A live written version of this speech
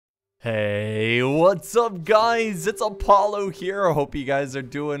Hey, what's up guys? It's Apollo here. I hope you guys are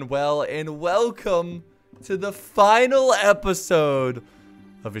doing well and welcome to the final episode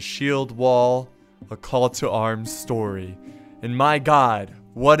of A Shield Wall, A Call to Arms story. And my god,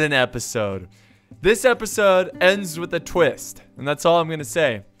 what an episode. This episode ends with a twist, and that's all I'm gonna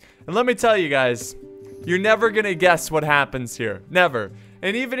say. And let me tell you guys, you're never gonna guess what happens here. Never.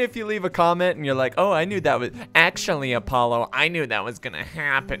 And even if you leave a comment and you're like, oh, I knew that was actually Apollo, I knew that was gonna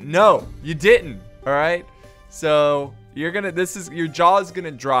happen. No, you didn't. All right. So you're gonna, your jaw is gonna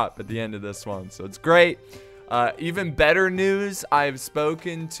drop at the end of this one. So it's great. Even better news, I've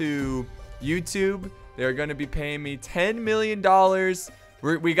spoken to YouTube. They're gonna be paying me $10 million.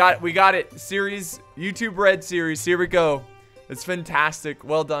 We got it. Series, YouTube Red series. Here we go. It's fantastic.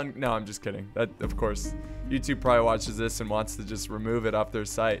 Well done. No, I'm just kidding. That, of course, YouTube probably watches this and wants to just remove it off their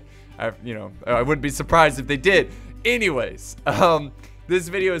site. I wouldn't be surprised if they did. Anyways, this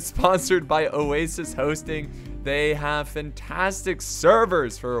video is sponsored by Oasis Hosting. They have fantastic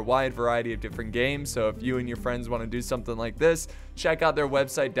servers for a wide variety of different games. So if you and your friends want to do something like this, check out their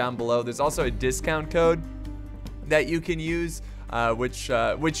website down below. There's also a discount code that you can use, which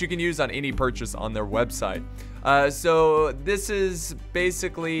you can use on any purchase on their website. So this is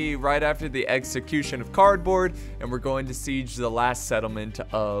basically right after the execution of Cardboard, and we're going to siege the last settlement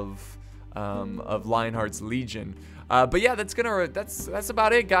of Lionheart's Legion. But yeah, that's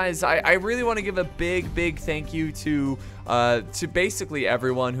about it, guys. I really want to give a big thank you to basically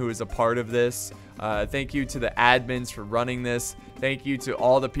everyone who is a part of this. Thank you to the admins for running this. Thank you to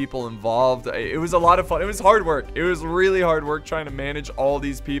all the people involved. It was a lot of fun. It was hard work. It was really hard work trying to manage all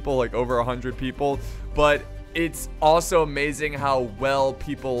these people, like over 100 people. But it's also amazing how well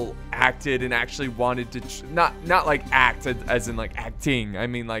people acted and actually wanted to not like act as in like acting. I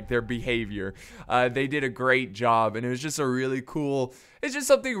mean like their behavior. They did a great job, and it was just a really cool. It's just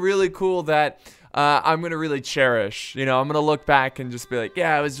something really cool that I'm gonna really cherish. You know, I'm gonna look back and just be like,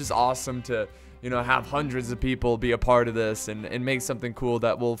 yeah, it was just awesome to, you know, have hundreds of people be a part of this and make something cool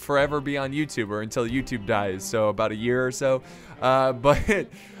that will forever be on YouTube or until YouTube dies. So about a year or so.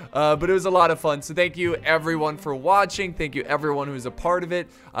 But it was a lot of fun. So thank you everyone for watching. Thank you everyone who's a part of it.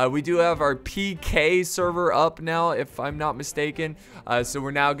 We do have our PK server up now, if I'm not mistaken. So we're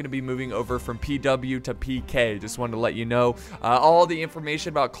now going to be moving over from PW to PK. Just wanted to let you know. All the information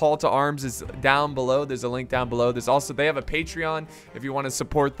about Call to Arms is down below. There's a link down below. There's also, they have a Patreon if you want to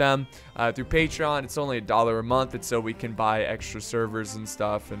support them through Patreon. It's only $1 a month. It's so we can buy extra servers and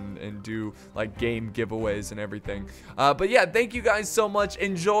stuff and do like game giveaways and everything. But yeah, thank you guys so much.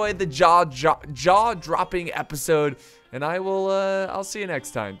 Enjoy the jaw-dropping episode, and I'll see you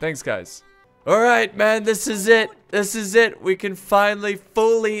next time. Thanks, guys. All right, man, this is it. This is it. We can finally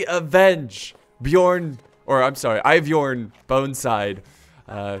fully avenge Ivyorn Boneside.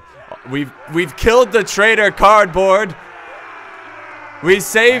 We've killed the traitor Cardboard. We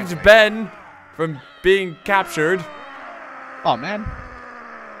saved Ben from being captured. Oh man.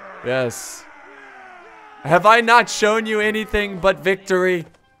 Yes. Have I not shown you anything but victory?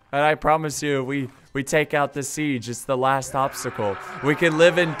 And I promise you, we take out the siege. It's the last obstacle. We can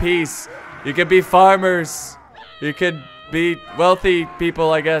live in peace. You can be farmers. You could be wealthy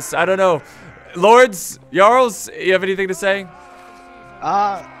people, I guess. I don't know. Lords, Jarls, you have anything to say?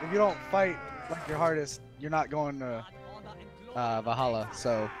 If you don't fight like your hardest, you're not going to Valhalla.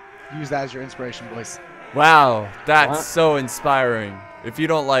 So use that as your inspiration, boys. Wow, that's so inspiring. If you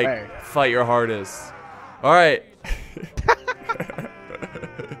don't like fight your hardest. All right.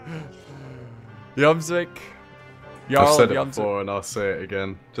 Yumsvik. I've said it before and I'll say it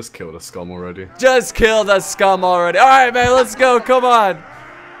again. Just kill the scum already. Just kill the scum already. All right, man, let's go. Come on.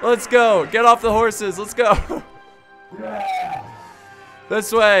 Let's go. Get off the horses. Let's go.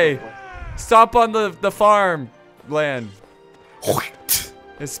 This way. Stop on the farm land.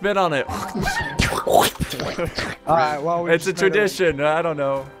 And spit on it. Alright, well, it's a tradition. I don't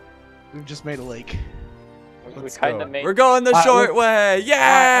know. We've just made a lake. We're going the short way.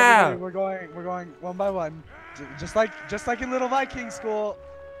 Yeah. We're going one by one. Just like in Little Viking School.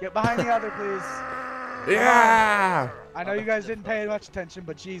 Get behind the other, please. Yeah. I know you guys didn't pay much attention,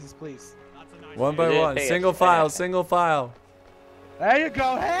 but Jesus, please. One by one. Single file. Single file. There you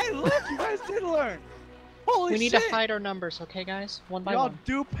go. Hey, look, you guys did learn. Holy shit. We need to hide our numbers, okay, guys? One by one. Y'all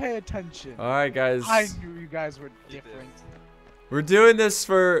do pay attention. All right, guys. I knew you guys were different. We're doing this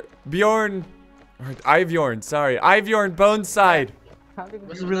for Ivyorn, sorry. Ivyorn Boneside.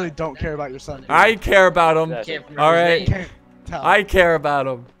 You really don't care about your son. I care about him. All right. I care about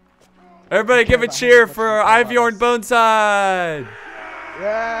him. Everybody give a cheer for Ivyorn Boneside.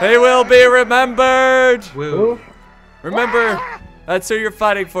 Yeah. They will be remembered. Will. Remember, That's who you're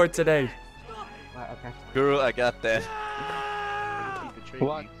fighting for today. Okay. Guru, I got that.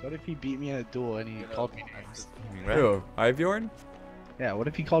 What if he beat me in a duel and he called me names? Who? Ivyorn? Yeah, what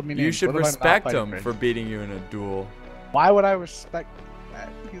if he called me names? You should What if I'm not respect fighting him him? for beating you in a duel. Why would I respect that?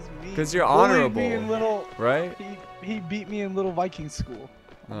 Because you're bullied honorable, me in little, right? He beat me in little Viking school.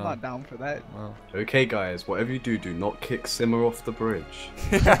 I'm Oh. not down for that. Well. Okay, guys, whatever you do, do not kick Simmer off the bridge.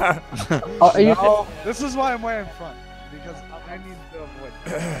 Oh, are you No, this is why I'm way in front. Because I need to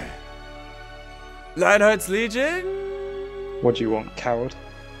avoid. Lionheart's Legion? What do you want, coward?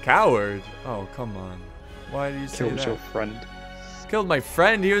 Coward? Oh, come on. Why do you say Killed that? your friend. Killed my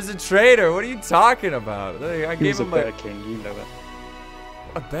friend? He was a traitor. What are you talking about? I He gave was a him better king, you know it.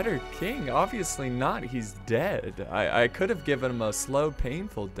 a better king? Obviously not. He's dead. I could have given him a slow,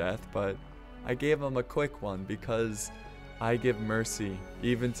 painful death, but I gave him a quick one because I give mercy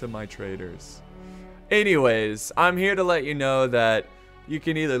even to my traitors. Anyways, I'm here to let you know that you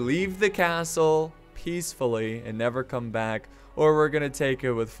can either leave the castle peacefully and never come back, or we're gonna take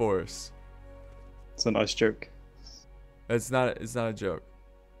it with force. It's a nice joke. It's not a joke.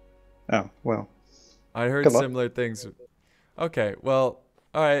 Oh, well. I heard Come on. similar things. Okay, well,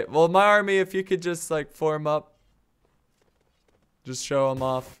 all right. Well, my army, if you could just like form up, just show them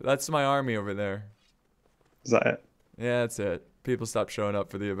off. That's my army over there. Is that it? Yeah, that's it. People stop showing up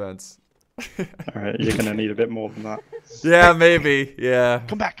for the events. Alright, you're gonna need a bit more than that. Yeah, maybe. Yeah.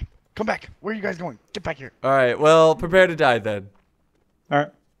 Come back! Come back! Where are you guys going? Get back here! All right. Well, prepare to die then. Alright,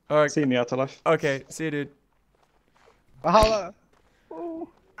 All right. see you in the afterlife. Okay. See you, dude. Valhalla!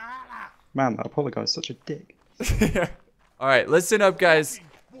 Man, that Apollo guy's such a dick. All right. Listen up, guys.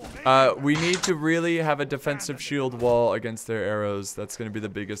 We need to really have a defensive shield wall against their arrows. That's going to be the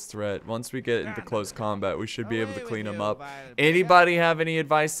biggest threat. Once we get into close combat, we should be able to clean them up. Anybody have any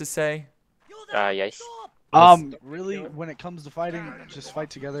advice to say? Yes. Really, when it comes to fighting, just fight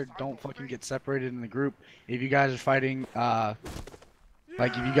together. Don't fucking get separated in the group. If you guys are fighting, like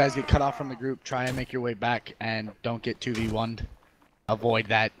if you guys get cut off from the group, try and make your way back and don't get 2v1'd. Avoid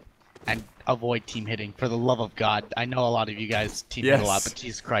that and avoid team hitting. For the love of God, I know a lot of you guys team hit a lot, but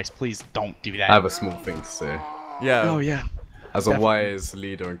Jesus Christ, please don't do that. I have a small thing to say. Yeah. Oh yeah. As a Definitely. wise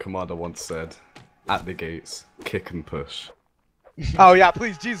leader and commander once said, at the gates, kick and push. Oh yeah,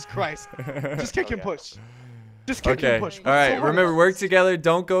 please, Jesus Christ. Just kick and push. Just kick Okay. and push. All right. Remember, work together.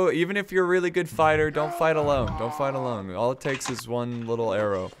 Don't go. Even if you're a really good fighter, don't fight alone. Don't fight alone. All it takes is one little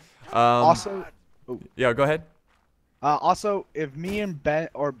arrow. Also, Yeah. Go ahead. also, if me and Ben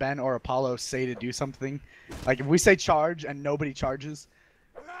or Apollo say to do something, like if we say charge and nobody charges,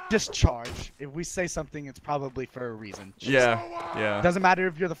 just charge. If we say something, it's probably for a reason. Just, Yeah. It Yeah. doesn't matter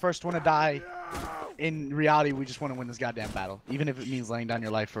if you're the first one to die. In reality, we just want to win this goddamn battle, even if it means laying down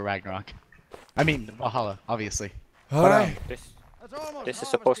your life for Ragnarok. I mean, Valhalla, obviously. All right. This is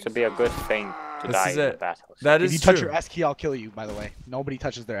supposed to be a good thing to This die is in it. battles. That If is you true. touch your S key, I'll kill you. By the way, nobody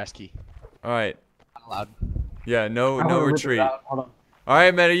touches their S key. All right. Not allowed. Yeah. No. I'm No gonna rip it retreat. out. Hold on. All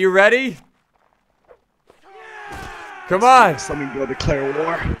right, man. Are you ready? Come on, Let me go declare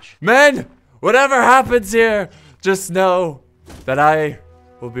war. men. Whatever happens here, just know that I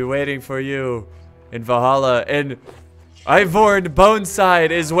will be waiting for you in Valhalla, and Ivor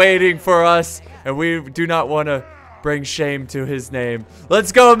Boneside is waiting for us, and we do not want to bring shame to his name.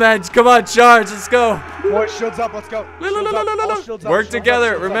 Let's go, man. Come on, charge. Let's go. Boys, shields up. Let's go. Shields up, all shields up, Work shields up, together.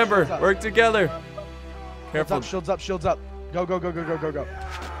 shields up, Remember, shields up. work together. Careful. Shields up. Shields up. Go, go, go, go, go, go, go.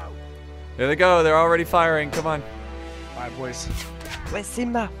 There they go. They're already firing. Come on. All right, boys. Where's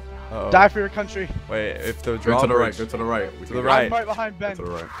Simba? Uh-oh. Die for your country. Wait, if the Go to the right, drawbridge. go to the right. We To can the go right. I'm right behind Ben. To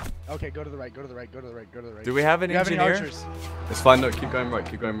the right. Okay, go to the right. Go to the right. Go to the right. Go to the right. Do we have an Do you have any engineer? archers? It's fine, no, keep going right,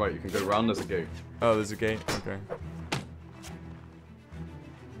 keep going right. You can go round, there's a gate. Oh, there's a gate. Okay.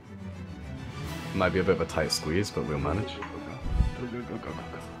 Might be a bit of a tight squeeze, but we'll manage. Go, go, go, go, go, go.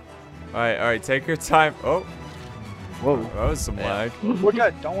 All right. Take your time. Oh, Whoa. that was some lag. We're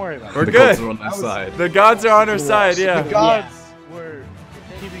good. Don't worry about We're it. The good. gods are on their side. The gods are on our side. Yeah. The gods were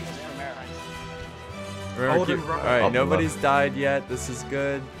keeping us from arrows. Remember, all right. Up the Nobody's died yet. This is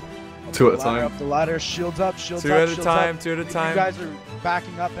good. Two at a Ladder time. up the ladder. Shields up. Shields Two up. at a shields time. up. Two at a If time. You guys are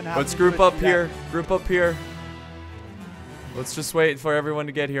backing up and having Let's to group do it, up do that. here. Group up here. Let's just wait for everyone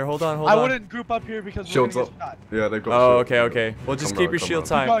to get here. Hold on. Hold I on. wouldn't group up here because we're Shields gonna up. get shot. Yeah, they've got Oh, shield. okay. Well, just Come keep round, your come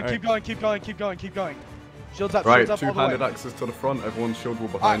shield round. time. Keep going, All keep right. going, keep going, keep going, keep going. Shields up, Right, shields up all the way. two-handed axes to the front, everyone's shield wall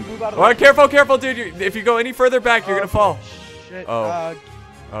Alright, behind. move out of the All way. right, careful, dude. If you go any further back, you're gonna fall. Shit. Oh.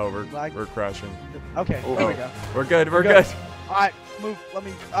 Oh, Lag. we're crashing. Okay, Oh. there we go. We're good. We're Good. good. Alright, move. Let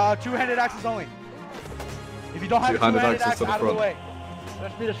me. Two-handed axes only. If you don't have a Two-handed two-handed axes axe, to the out of the front. way.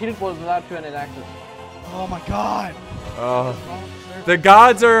 Let's be the shield walls without 200 axes. Oh my god. The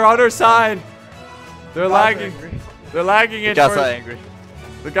gods are on our side. They're lagging. They're lagging it. The gods are angry.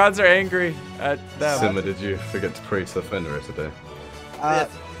 The gods are angry at them. Simmer, did you forget to pray to the Fenrir today?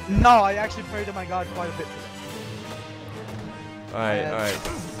 No, I actually prayed to my god quite a bit. Alright.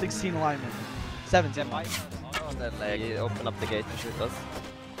 16 alignment. 17. Then open up the gate and shoot us.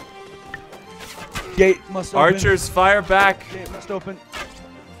 Gate must open. Archers, fire back. Gate must open.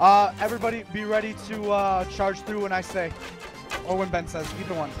 Everybody be ready to charge through when I say. Or when Ben says.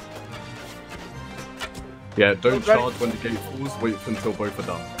 Either one. Yeah, don't charge when the gate falls. Wait until both are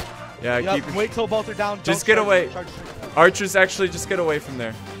done. Yeah, wait till both are down. Just get away. Archers, actually, just get away from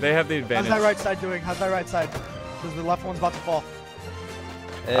there. They have the advantage. How's that right side doing? How's that right side? Because the left one's about to fall.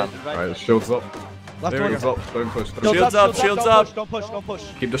 Alright, shields up. Left There we one's go. Shields up, don't push. Shields up, shields up. Don't push, don't push.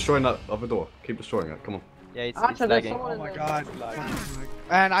 Keep destroying that other door. Keep destroying it, come on. Yeah, it's lagging. Oh my god.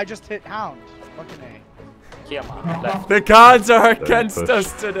 And I just hit Hound. Fucking A. Yeah, left. The gods are against push.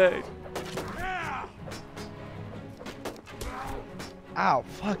 us today. Ow,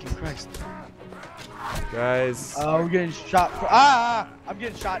 fucking Christ. Guys. Oh, we're getting shot. I'm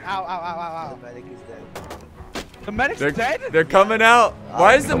getting shot. Ow, ow, ow, ow, ow. The medic is dead. The medic's dead? They're coming out.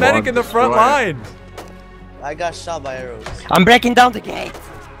 Why is the Come medic on, in the front destroy it. line? I got shot by arrows. I'm breaking down the gate.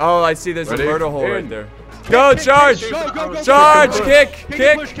 Oh, I see. There's Ready? a murder hole right In. there. Go, charge! Go, go, go, Charge! go. Kick! Kick Kick!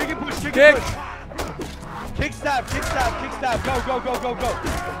 and push, kick and push, kick Kick! and push. Kick stab, kick stab, kick stab. Go, go, go, go, go.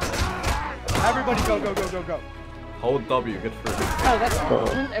 Everybody go, go, go, go, go. Hold W, get through. Oh, that's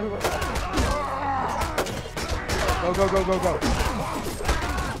everybody. Go, go, go, go, go.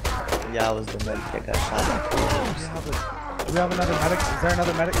 Yeah, I was the medic that got shot. Do we have another medic? Is there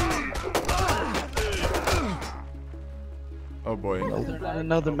another medic? Oh boy.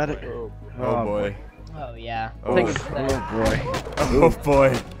 Another medic. Oh boy. Oh yeah. Oh. boy. Oh boy.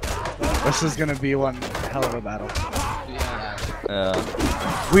 This is gonna be one hell of a battle. Yeah.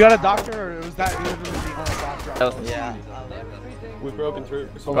 We got a doctor, or was that literally the only doctor? Yeah. We've broken through.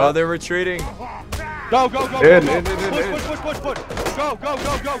 Oh, they're retreating. Go, go, go, In, go, in, go. in, in, Push, push, push, push, push. Go, go,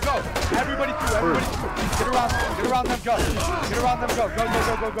 go, go, go. Everybody through, everybody through. Get around them, go. Get around them, go. Go, go,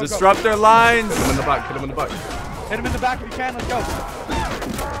 go, go, go. Disrupt their lines. Hit him in the back, hit him in the back. Hit him in the back if you can, let's go.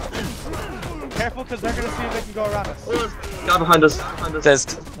 Careful, because they're gonna see if they can go around us. Guy behind us. There's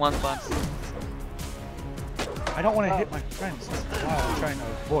one box. I don't want to hit my friends. That's why I'm trying to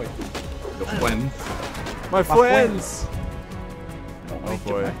avoid. Your friend. My friends. Oh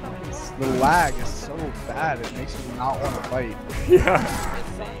boy. The lag is so bad, it makes me not want to fight. Yeah.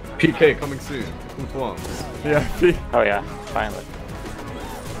 PK coming soon. Confirm. Yeah. Oh yeah, finally.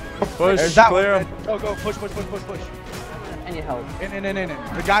 Push. There's that Clear one. 'em. Go, go, push, push, push, push, push. I need help. In.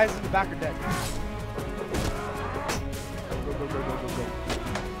 The guys in the back are dead. Go, go, go, go, go, go.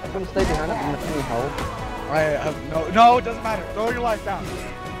 I'm gonna stay behind it. I'm gonna need help. I have no, it doesn't matter. Throw your life down.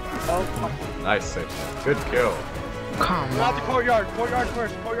 Oh, fuck. Nice save. Good kill. Go out the courtyard. Courtyard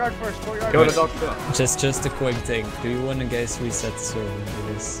first. Kill the doctor. Just a quick thing. Do you want to guys reset the server,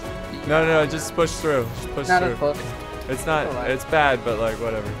 please? No, just push through. Just push Not through. a fuck. It's not. It's bad, but like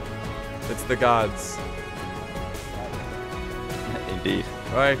whatever. It's the gods. Indeed.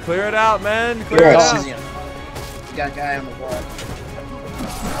 All right, clear it out, man. Clear it out. You got a guy on the wall.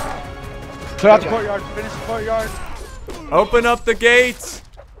 Clear out the courtyard. Finish the courtyard. Open up the gate.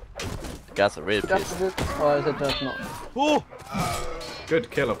 Guys are really Just pissed. is it, or is it just not? Ooh.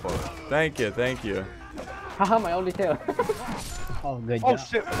 Good kill, Apollo. Thank you. Haha, my only tail. Oh, good Oh job.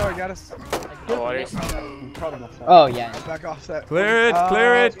 shit. Sorry, got us. No worries. Oh yeah. Back off that. Clear it.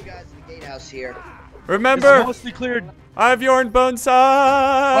 Clear it. You guys in the gatehouse here. It's Remember, mostly cleared. I have Yorn bone Alright,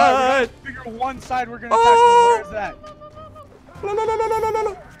 side. we gotta figure one side we're gonna attack. Where is that?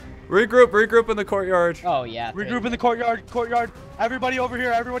 Regroup in the courtyard. Oh yeah. Regroup in the courtyard. Everybody over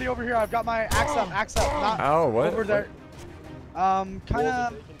here. I've got my axe up. Not Ow, what? over there. Kind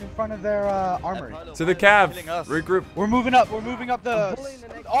of in front of their armory. To the cab. Regroup. We're moving up the.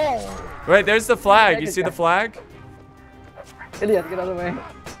 Oh! Wait, there's the flag. You see the flag? Idiot, get out of the way.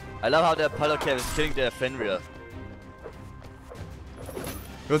 I love how the Apollo cave is killing the Fenrir.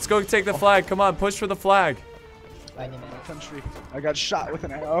 Let's go take the flag. Come on, push for the flag. Country. I got shot with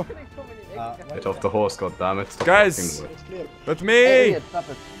an arrow. Get off the horse, goddammit. Guys, with Hey, me. idiot, stop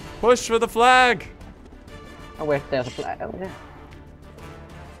it. Push for the flag. Oh wait, there's a flag. Oh yeah.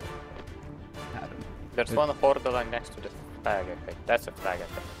 There's one borderline next to the flag, I think. That's a flag, I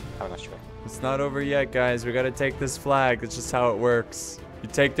think. I'm not sure. It's not over yet, guys. We gotta take this flag. That's just how it works. You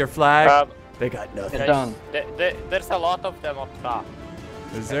take their flag, they got nothing. It's done. There's a lot of them up top.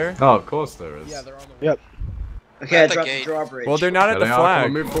 Is there? Oh, of course there is. Yeah, they're on the. Yep. Okay, I dropped the drawbridge. Well, they're not at the Come on,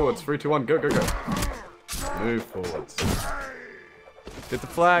 flag. move forwards. 3, 2, 1, go. Move forwards. Get the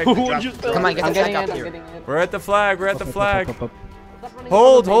flag. Come on, get the flag up here. Getting it. We're at the flag. We're at the flag.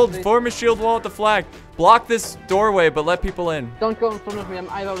 Hold. Form a shield wall at the flag. Block this doorway, but let people in. Don't go in front of me. I'm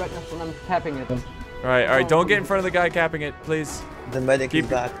either right next when I'm tapping it. All right. Don't get in front of the guy capping it, please. The medic is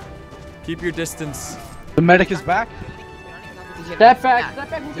back. Keep your distance. The medic is back. Step back. Step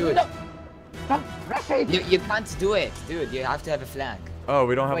back. Dude. Stop rushing. You can't do it, dude. You have to have a flag. Oh,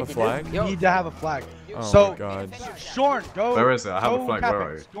 we don't have a flag? You need to have a flag. Oh So, my god. Shorn, go. Where is it? I have a go flag. cap Where it.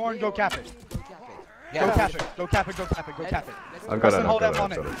 are you? Shorn, go cap it. Yeah. Go cap it. Go cap it. Go cap it. Go cap it. I've Press got and it. hold I've F got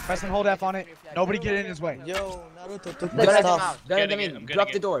on it. it. Press and hold F on it. Nobody get in his way. Yo, Naruto took Don't my let them stuff. out. Don't let them in.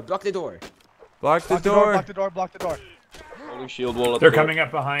 Block the door. Block the door. Block the Block the door. door. Block the door. Block the door. Holy shield wall. They're coming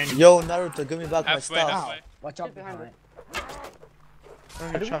up behind. Yo, Naruto, give me back my stuff. Watch out behind it.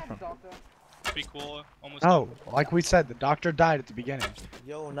 Where did you get shot from? Be cool. Almost. Oh, like we said, the doctor died at the beginning.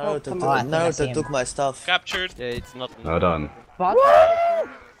 Yo, Naruto, Naruto took my stuff. Captured. Yeah, it's not. Well done.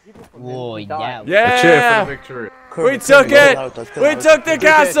 Whoa, yeah. A cheer for the Yeah! victory. We took it! We took the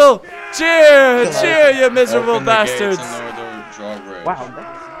castle! Cheer! Cheer, you miserable bastards! Wow.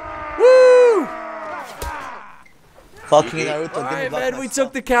 Woo! Fucking Naruto, give me Alright, back man, my we stuff.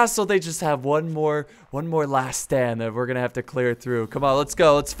 took the castle. They just have one more last stand that we're gonna have to clear through. Come on, let's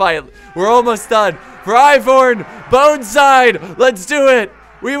go. Let's fight. We're almost done. For Ivorn, Boneside, let's do it.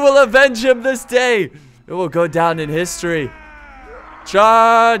 We will avenge him this day. It will go down in history.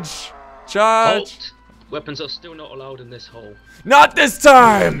 Charge! Charge! Halt. Weapons are still not allowed in this hole. Not this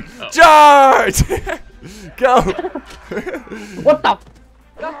time! Charge! Go! What the?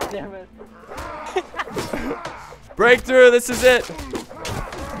 God damn it. Breakthrough, this is it.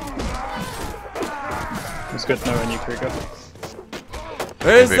 It's good knowing you, Krieger.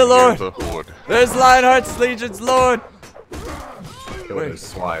 There's the Lord. There's Lionheart's Legion's Lord. Kill those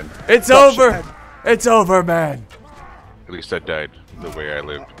swine. It's over. It's over, man. At least I died the way I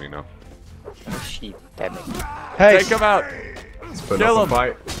lived, you know. Sheep, damn it. Hey, Take him out. Let's put Kill up him. a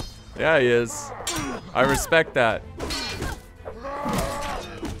fight. Yeah, he is. I respect that.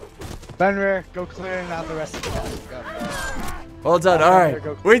 Benrir, go clearing out the rest of the castle. Go. Well done. All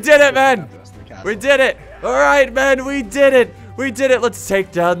right. We did it, man. We did it. All right, man. We did it. We did it. Let's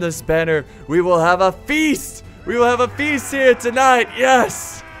take down this banner. We will have a feast. We will have a feast here tonight.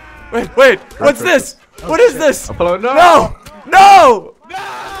 Yes. Wait. What's this? What is this? Apollo, no! No!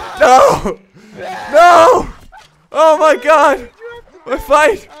 No! No! Oh my god!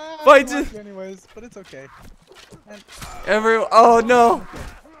 Fight! Anyways, but it's okay. Oh no!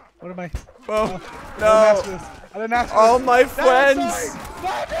 What am I? Oh I didn't ask for no! this. I didn't ask for All this. my friends!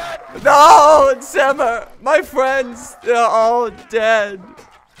 No! Semmer! My friends! They're all dead!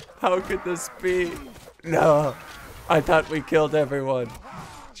 How could this be? No! I thought we killed everyone.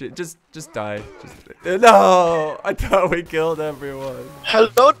 Just die. No! I thought we killed everyone.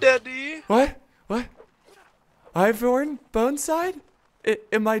 Hello, Daddy. What? Ivorn? Boneside?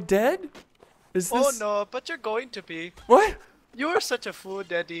 Am I dead? Is this... Oh no, but you're going to be. What? You are such a fool,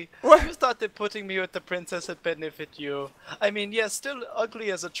 Daddy. What? You thought that putting me with the princess would benefit you. I mean, yeah, still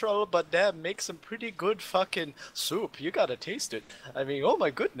ugly as a troll, but damn, make some pretty good fucking soup. You gotta taste it. I mean, oh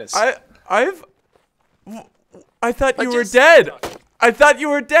my goodness. I thought you were just- dead. I thought you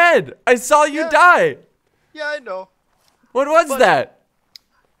were dead. I saw you die. Yeah, I know. What was But- that?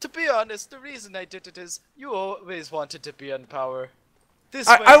 To be honest, the reason I did it is you always wanted to be in power. This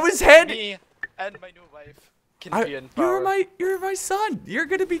I way, was handing- me and my new wife can be in power. You're my son. You're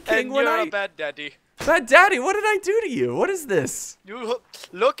gonna be king and when you're I... a bad daddy. Bad daddy, what did I do to you? What is this? You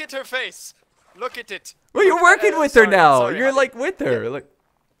look at her face. Look at it. Well, you're Look- working with her sorry, now. sorry, You're honey. like with her. Like,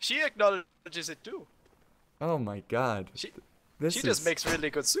 She acknowledges it too. oh my god. This She just is- makes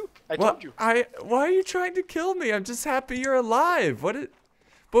really good soup. I Well, told you. Why are you trying to kill me? I'm just happy you're alive.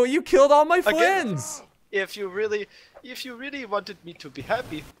 But you killed all my friends. If you really wanted me to be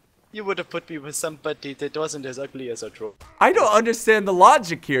happy, you would have put me with somebody that wasn't as ugly as a troll. I don't understand the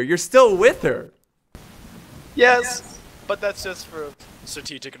logic here. You're still with her. Yes, but that's just for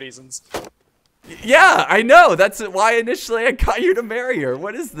strategic reasons. Yeah, I know. That's why initially I got you to marry her.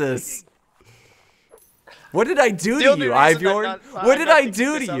 What is this? What did I do The to only you, reason Ivyorn? I'm What did not I thinking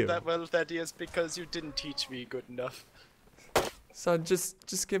do this to out you? That well, Daddy, is because you didn't teach me good enough. Son,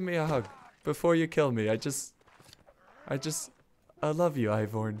 just give me a hug before you kill me. I love you,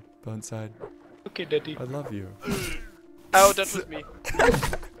 Ivyorn, Boneside. Okay, Daddy. I love you. Oh, that was me.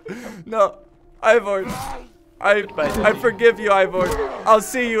 No, Ivyorn. I forgive you, Ivyorn. I'll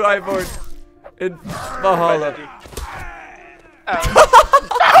see you, Ivyorn, in Valhalla.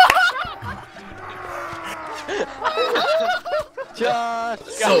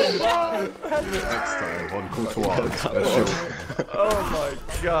 Next time, on call to arms special. Oh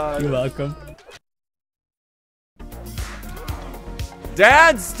my god. You're welcome.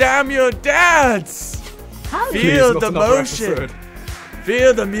 Dance, damn you, dance! Feel the motion.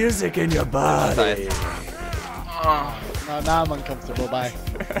 Feel the music in your body. No, now I'm uncomfortable. Bye.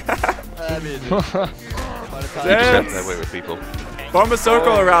 Dance. That way with people. Form a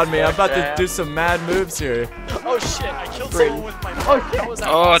circle around me. I'm about to do some mad moves here. Oh shit, I killed someone with my phone. How was that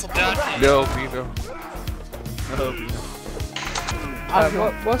possible? No, Vito.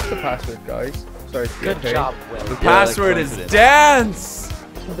 What's the password, guys? Sorry. Good job, Will. The password is dance.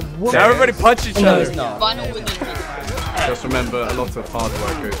 Now everybody punch each other. Just remember, a lot of hard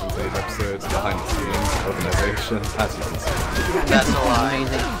work goes into these episodes behind the scenes, organisation, as you can see. That's a lie.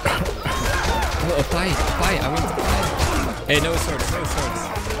 Oh, a fight. I want to fight. Hey, no swords.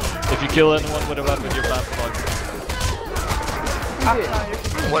 If you kill anyone with a weapon, you're banned for life.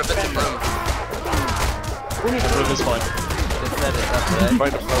 What if it's a broom? The room is fine.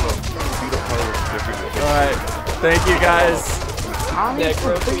 Find a polo. Alright, thank you guys.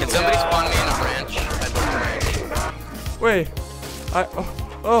 Can somebody spawn me in a branch? Wait,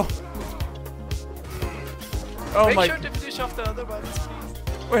 oh Make my. sure to finish off the other ones,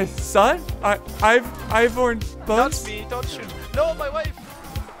 please. Wait, son? I've worn bones. Not me, don't shoot. No, my wife.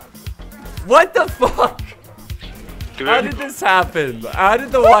 What the fuck? How did this happen? How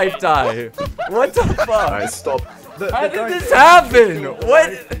did the wife die? What the fuck? Alright, stop. How did this happen?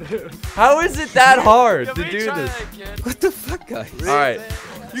 What? How is it that hard to do this? What the fuck, guys? Alright.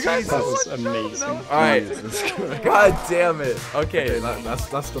 You guys That was amazing. Alright. God damn it. Okay.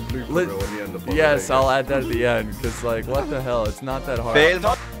 That's the blue grill at the end of the Yes, I'll add that at the end. Because, like, what the hell? It's not that hard. Fail.